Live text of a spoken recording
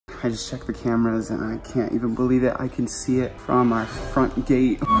I just checked the cameras and I can't even believe it. I can see it from our front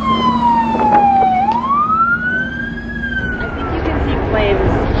gate. I think you can see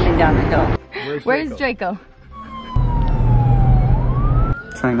flames coming down the hill. Where's Draco?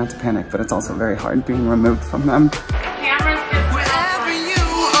 Trying not to panic, but it's also very hard being removed from them. Wherever you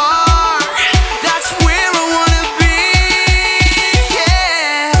are, that's where I wanna be.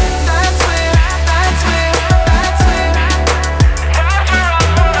 Yeah, that's where I wanna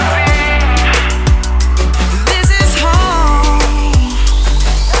be. This is home.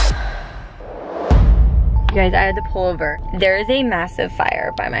 You guys, I had to pull over. There is a massive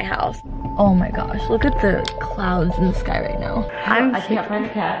fire by my house. Oh my gosh, look at the clouds in the sky right now. I can't find a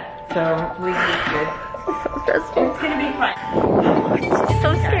cat, so hopefully it's good. It's so stressful. It's gonna be fine. It's so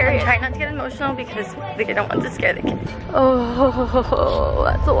scary. I'm trying not to get emotional because I don't want to scare the kids. Oh,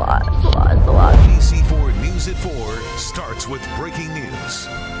 that's a lot. That's a lot. That's a lot. PC4 News at 4 starts with breaking news.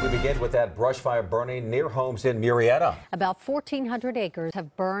 We begin with that brush fire burning near homes in Murrieta. About 1,400 acres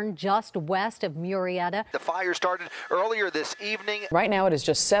have burned just west of Murrieta. The fire started earlier this evening. Right now it is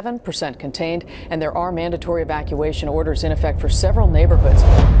just 7% contained, and there are mandatory evacuation orders in effect for several neighborhoods.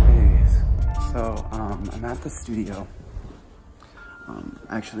 Hey, so I'm at the studio,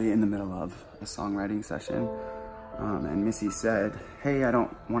 actually in the middle of a songwriting session, and Missy said, hey, I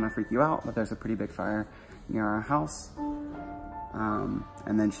don't want to freak you out, but there's a pretty big fire near our house.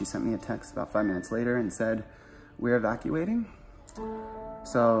 And then she sent me a text about 5 minutes later and said, we're evacuating.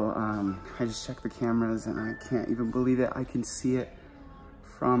 So I just checked the cameras and I can't even believe it. I can see it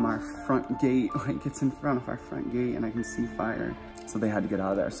from our front gate, like it's in front of our front gate, and I can see fire. So they had to get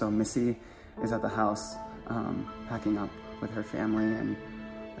out of there. So Missy is at the house packing up with her family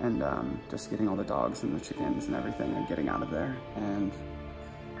and just getting all the dogs and the chickens and everything and getting out of there, and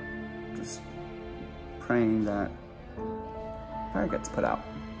just praying that fire gets put out.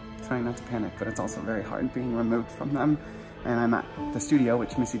 Trying not to panic, but it's also very hard being removed from them. And I'm at the studio,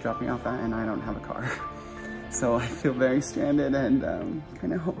 which Missy dropped me off at, and I don't have a car. So I feel very stranded and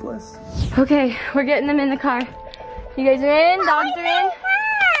kind of hopeless. Okay, we're getting them in the car. You guys are in? Dogs are in?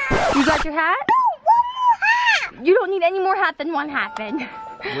 You got your hat? You don't need any more hat than one hat then.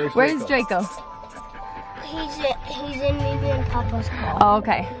 Where's Draco? He's in Mimi and Papa's car. Oh,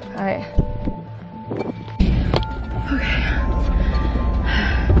 okay. All right.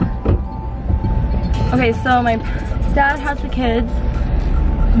 Okay, so my dad has the kids,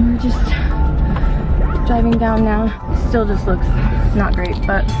 and we're just driving down now. Still just looks not great,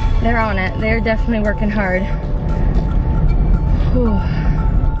 but they're on it. They're definitely working hard. Whew.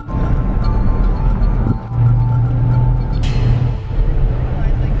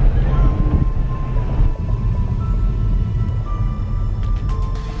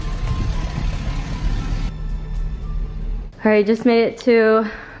 All right, just made it to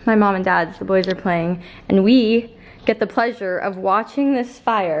my mom and dad's. The boys are playing, and we get the pleasure of watching this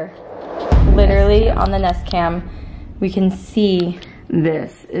fire literally on the Nest Cam. We can see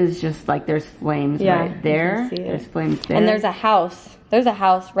this is just like there's flames right there. There's flames there. And there's a house. There's a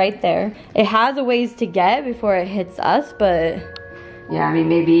house right there. It has a ways to get before it hits us, but yeah, I mean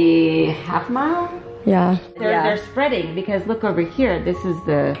maybe half a mile. Yeah. They're spreading because look over here. This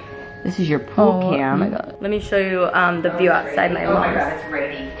is your pool cam. Oh my god. Let me show you the view outside my mom's. Oh my god, it's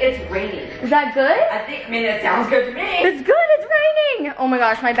raining. It's raining. Is that good? I mean, it sounds good to me. It's good, it's raining. Oh my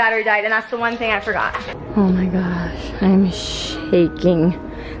gosh, my battery died, and that's the one thing I forgot. Oh my gosh, I'm shaking.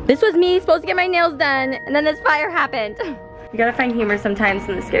 This was me supposed to get my nails done, and then this fire happened. You gotta find humor sometimes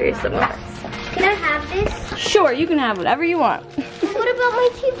in the scariest of moments. Can I have this? Sure, you can have whatever you want. What about my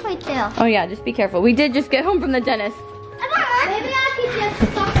teeth right there? Oh yeah, just be careful. We did just get home from the dentist. Maybe I could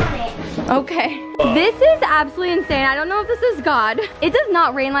just suck on it. Okay. This is absolutely insane. I don't know if this is God. It does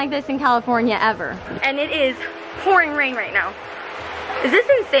not rain like this in California ever. And it is pouring rain right now. Is this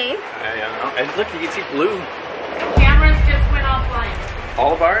insane? I don't know. And look, you can see blue. Cameras just went offline.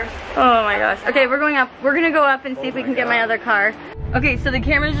 All of ours? Oh my gosh. Okay, we're going up. We're gonna go up and see if we can get my other car. Okay, so the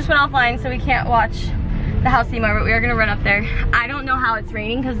cameras just went offline, so we can't watch the house anymore, but we are gonna run up there. I don't know how it's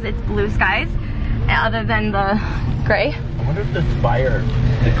raining because it's blue skies, other than the gray. I wonder if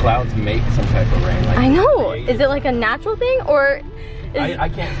the clouds make some type of rain. Like I know. Is it like a natural thing, or I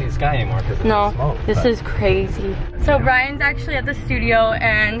can't see the sky anymore because of the smoke. This is crazy. So Brian's actually at the studio,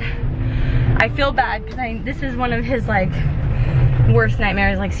 and I feel bad because this is one of his like worst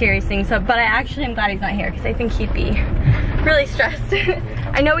nightmares, like serious things. So, but I actually am glad he's not here because I think he'd be really stressed.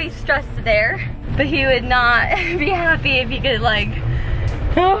 I know he's stressed there, but he would not be happy if he could like.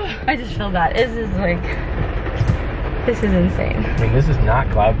 I just feel bad. This is insane. I mean, this is not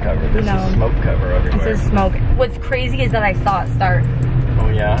cloud cover. This is smoke cover over here. This is smoke. What's crazy is that I saw it start.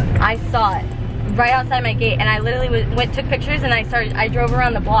 Oh yeah? I saw it right outside my gate, and I literally took pictures, and I drove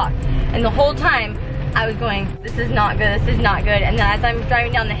around the block, and the whole time I was going, this is not good, this is not good. And then as I'm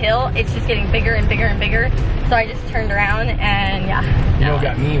driving down the hill, it's just getting bigger and bigger and bigger. So I just turned around, and yeah. You know what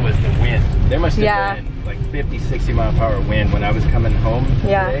got me was the wind. There must have been like 50, 60 mile per hour wind when I was coming home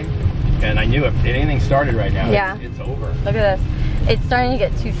today. And I knew if anything started right now, it's over. Look at this. It's starting to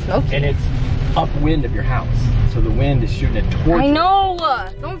get too smoky. And it's upwind of your house. So the wind is shooting it towards you. I know!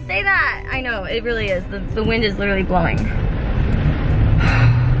 Don't say that! I know, it really is. The wind is literally blowing.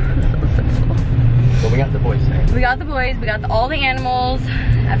 But we got the boys there. We got the boys, we got all the animals.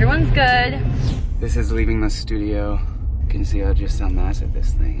 Everyone's good. This is leaving the studio. You can see just how massive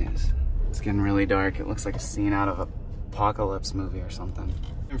this thing is. It's getting really dark. It looks like a scene out of an apocalypse movie or something.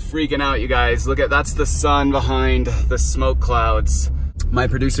 I'm freaking out, you guys. Look at, that's the sun behind the smoke clouds. My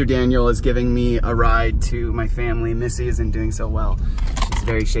producer Daniel is giving me a ride to my family. Missy isn't doing so well. She's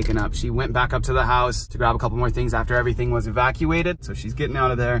very shaken up. She went back up to the house to grab a couple more things after everything was evacuated. So she's getting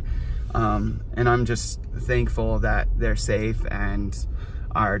out of there. And I'm just thankful that they're safe and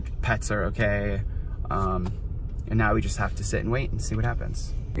our pets are okay. And now we just have to sit and wait and see what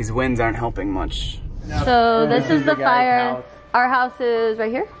happens. These winds aren't helping much. So this is the fire. Our house is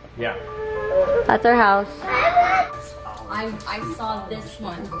right here? Yeah. That's our house. I saw this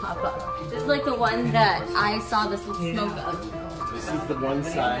one pop up. This is like the one that I saw the smoke of. This is the one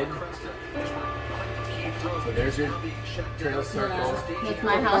side. So there's your trail circle. That's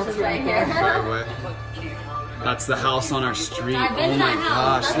my house is right here. That's the house on our street. I've been Oh to my that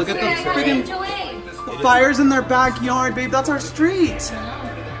house. gosh, That's look at where the I freaking enjoy. the fires in their backyard, babe. That's our street.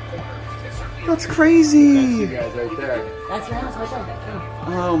 That's crazy. That's you guys right there. That's your house right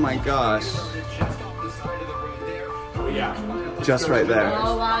there. Oh my gosh. Yeah. Just right there.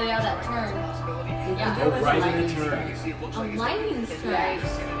 Oh wow, yeah, that turn. Yeah. Oh, right in the turn. A lightning strike.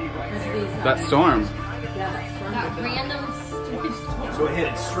 That storm. That random stupid storm. So it hit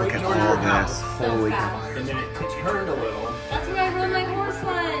it straight Look at towards all your this. house. Holy. And then it turned a little. That's where I rode my horse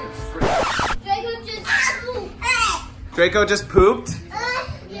once. Draco just pooped. Draco just pooped?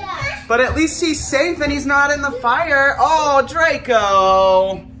 Yeah. But at least he's safe and he's not in the fire. Oh,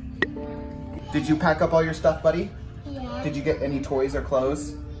 Draco. Did you pack up all your stuff, buddy? Yeah. Did you get any toys or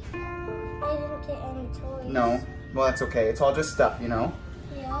clothes? I didn't get any toys. No. Well, that's okay. It's all just stuff, you know?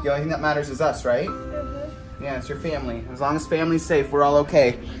 Yeah. The only thing that matters is us, right? Yeah, it's your family. As long as family's safe, we're all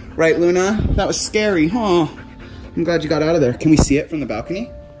okay. Right, Luna? That was scary, huh? I'm glad you got out of there. Can we see it from the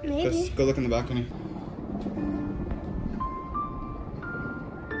balcony? Maybe. Let's go look in the balcony.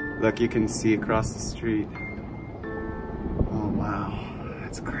 Look, you can see across the street. Oh, wow.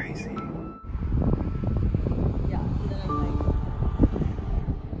 That's crazy.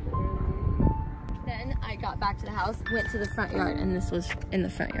 Then I got back to the house, went to the front yard, and this was in the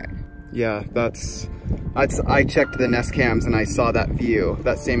front yard. Yeah, I checked the Nest cams and I saw that view,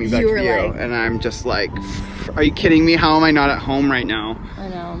 that same exact view, like, and I'm just like, are you kidding me? How am I not at home right now? I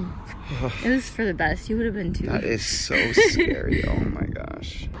know. It was for the best. You would have been too. That is so scary. Oh my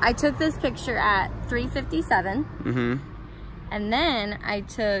gosh. I took this picture at 3:57. Mm-hmm. And then I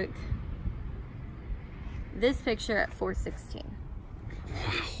took this picture at 4:16.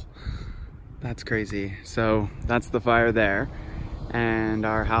 Wow. That's crazy. So that's the fire there. And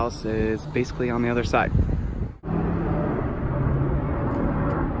our house is basically on the other side.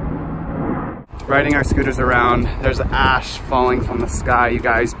 Riding our scooters around, there's ash falling from the sky, you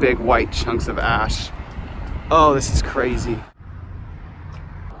guys, big white chunks of ash. Oh, this is crazy.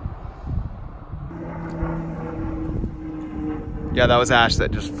 Yeah, that was ash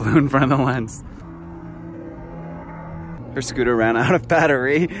that just flew in front of the lens. Her scooter ran out of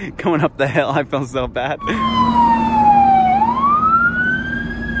battery going up the hill. I felt so bad.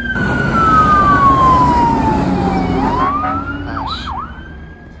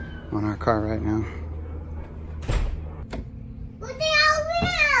 On our car right now. Look at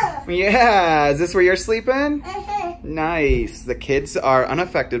over here. Yeah, is this where you're sleeping? Nice. The kids are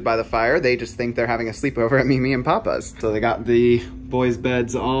unaffected by the fire. They just think they're having a sleepover at Mimi and Papa's. So they got the boys'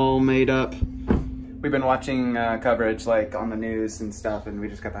 beds all made up. We've been watching coverage like on the news and stuff, and we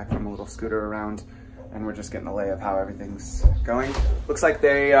just got back from a little scooter around, and we're just getting the lay of how everything's going. Looks like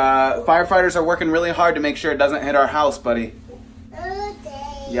they firefighters are working really hard to make sure it doesn't hit our house, buddy.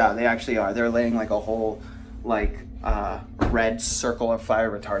 Yeah, they actually are. They're laying like a whole like red circle of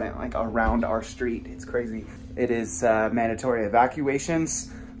fire retardant like around our street. It's crazy. It is mandatory evacuations,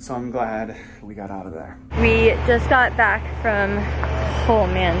 so I'm glad we got out of there. We just got back from, oh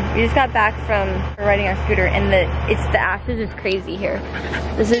man, we just got back from riding our scooter, and the ashes is crazy here.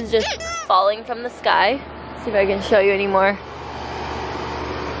 This is just falling from the sky. See if I can show you anymore.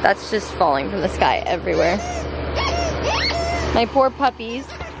 That's just falling from the sky everywhere. My poor puppies.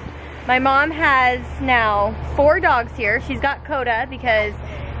 My mom has now 4 dogs here. She's got Coda because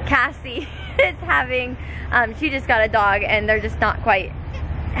Cassie is having, she just got a dog and they're just not quite,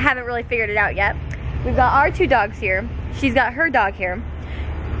 haven't really figured it out yet. We've got our 2 dogs here. She's got her dog here.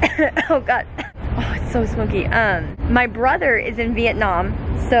 Oh God, oh it's so smoky. My brother is in Vietnam,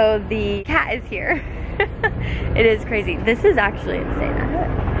 so the cat is here. It is crazy. This is actually insane.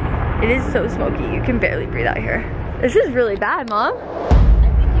 It is so smoky, you can barely breathe out here. This is really bad, Mom. I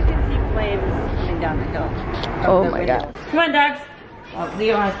think you can see flames coming down the hill. Oh my God. Come on, dogs. Oh,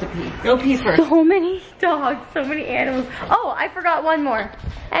 Leo has to pee. Go pee first. So many dogs, so many animals. Oh, I forgot one more.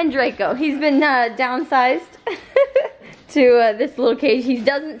 And Draco. He's been downsized to this little cage. He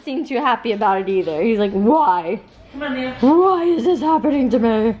doesn't seem too happy about it either. He's like, why? Come on, Leo. Why is this happening to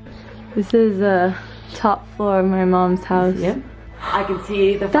me? This is top floor of my mom's house. Yep. I can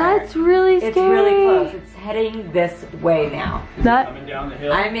see the fire. That's really scary. It's really close. It's heading this way now. Coming down the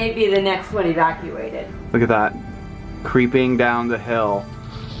hill. I may be the next one evacuated. Look at that. Creeping down the hill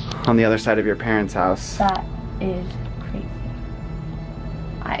on the other side of your parents' house. That is crazy.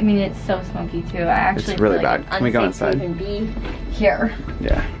 I mean, it's so smoky too. I actually it's really feel like bad. Can we go inside? To even be here.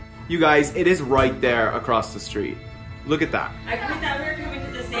 Yeah. You guys, it is right there across the street. Look at that. I thought we were coming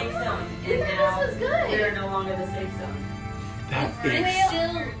to the safe zone, and now this was good. we are no longer the safe zone. That is.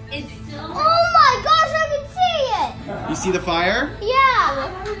 It's still. Oh my gosh, I can see it! You see the fire? Yeah!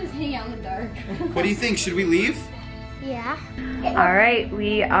 I would just hang out in the dark. What do you think? Should we leave? Yeah. All right,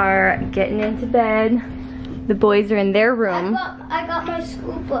 we are getting into bed. The boys are in their room. I got my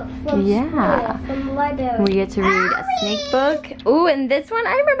school book from Yeah. school, from the library. We get to read a snake book. Ooh, and this one,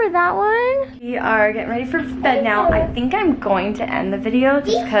 I remember that one. We are getting ready for bed now. I think I'm going to end the video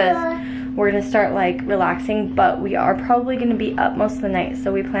just because we're gonna start like relaxing, but we are probably gonna be up most of the night.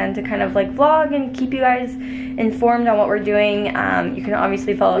 So we plan to kind of like vlog and keep you guys informed on what we're doing. You can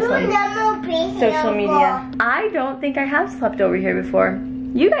obviously follow us on social media. I don't think I have slept over here before.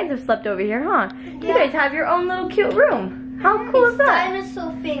 You guys have slept over here, huh? Yeah. You guys have your own little cute room. How cool is that?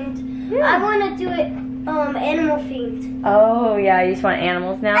 Dinosaur themed. Yeah. I want to do it animal themed. Oh yeah, you just want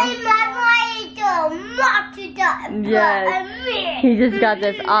animals now? Yes. He just got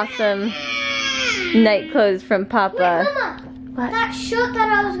this awesome night clothes from Papa. Wait, Mama, what? That shirt that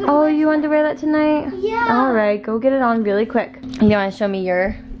I was going to Oh, you want to wear that tonight? Yeah. Alright, go get it on really quick. You want to show me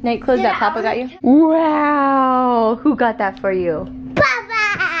your night clothes Yeah, that Papa got you? Wow! Who got that for you?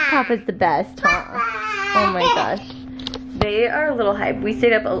 Papa! Papa's the best, huh? Oh my gosh. They are a little hype. We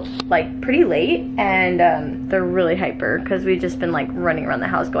stayed up like pretty late and they're really hyper because we've just been like running around the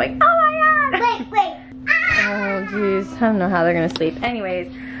house going, oh my god! Wait. Oh jeez, I don't know how they're gonna sleep.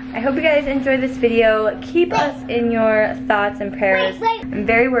 Anyways, I hope you guys enjoyed this video. Keep us in your thoughts and prayers. I'm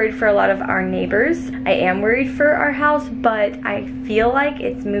very worried for a lot of our neighbors. I am worried for our house, but I feel like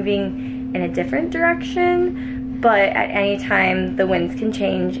it's moving in a different direction. But at any time, the winds can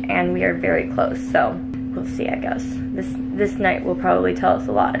change and we are very close. So we'll see, I guess. This night will probably tell us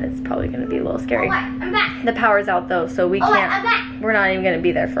a lot and it's probably gonna be a little scary. I'm back. The power's out though, so we can't, I'm back. we're not even gonna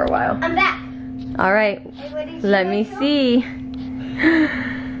be there for a while. I'm back. All right, let me see.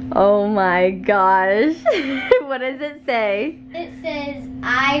 Oh my gosh. What does it say? It says,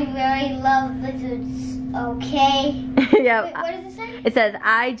 I really love lizards, okay? Yeah. Wait, what does it say? It says,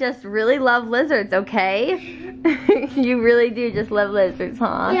 I just really love lizards, okay? You really do just love lizards,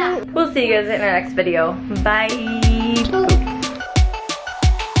 huh? Yeah. We'll see you guys in our next video. Bye.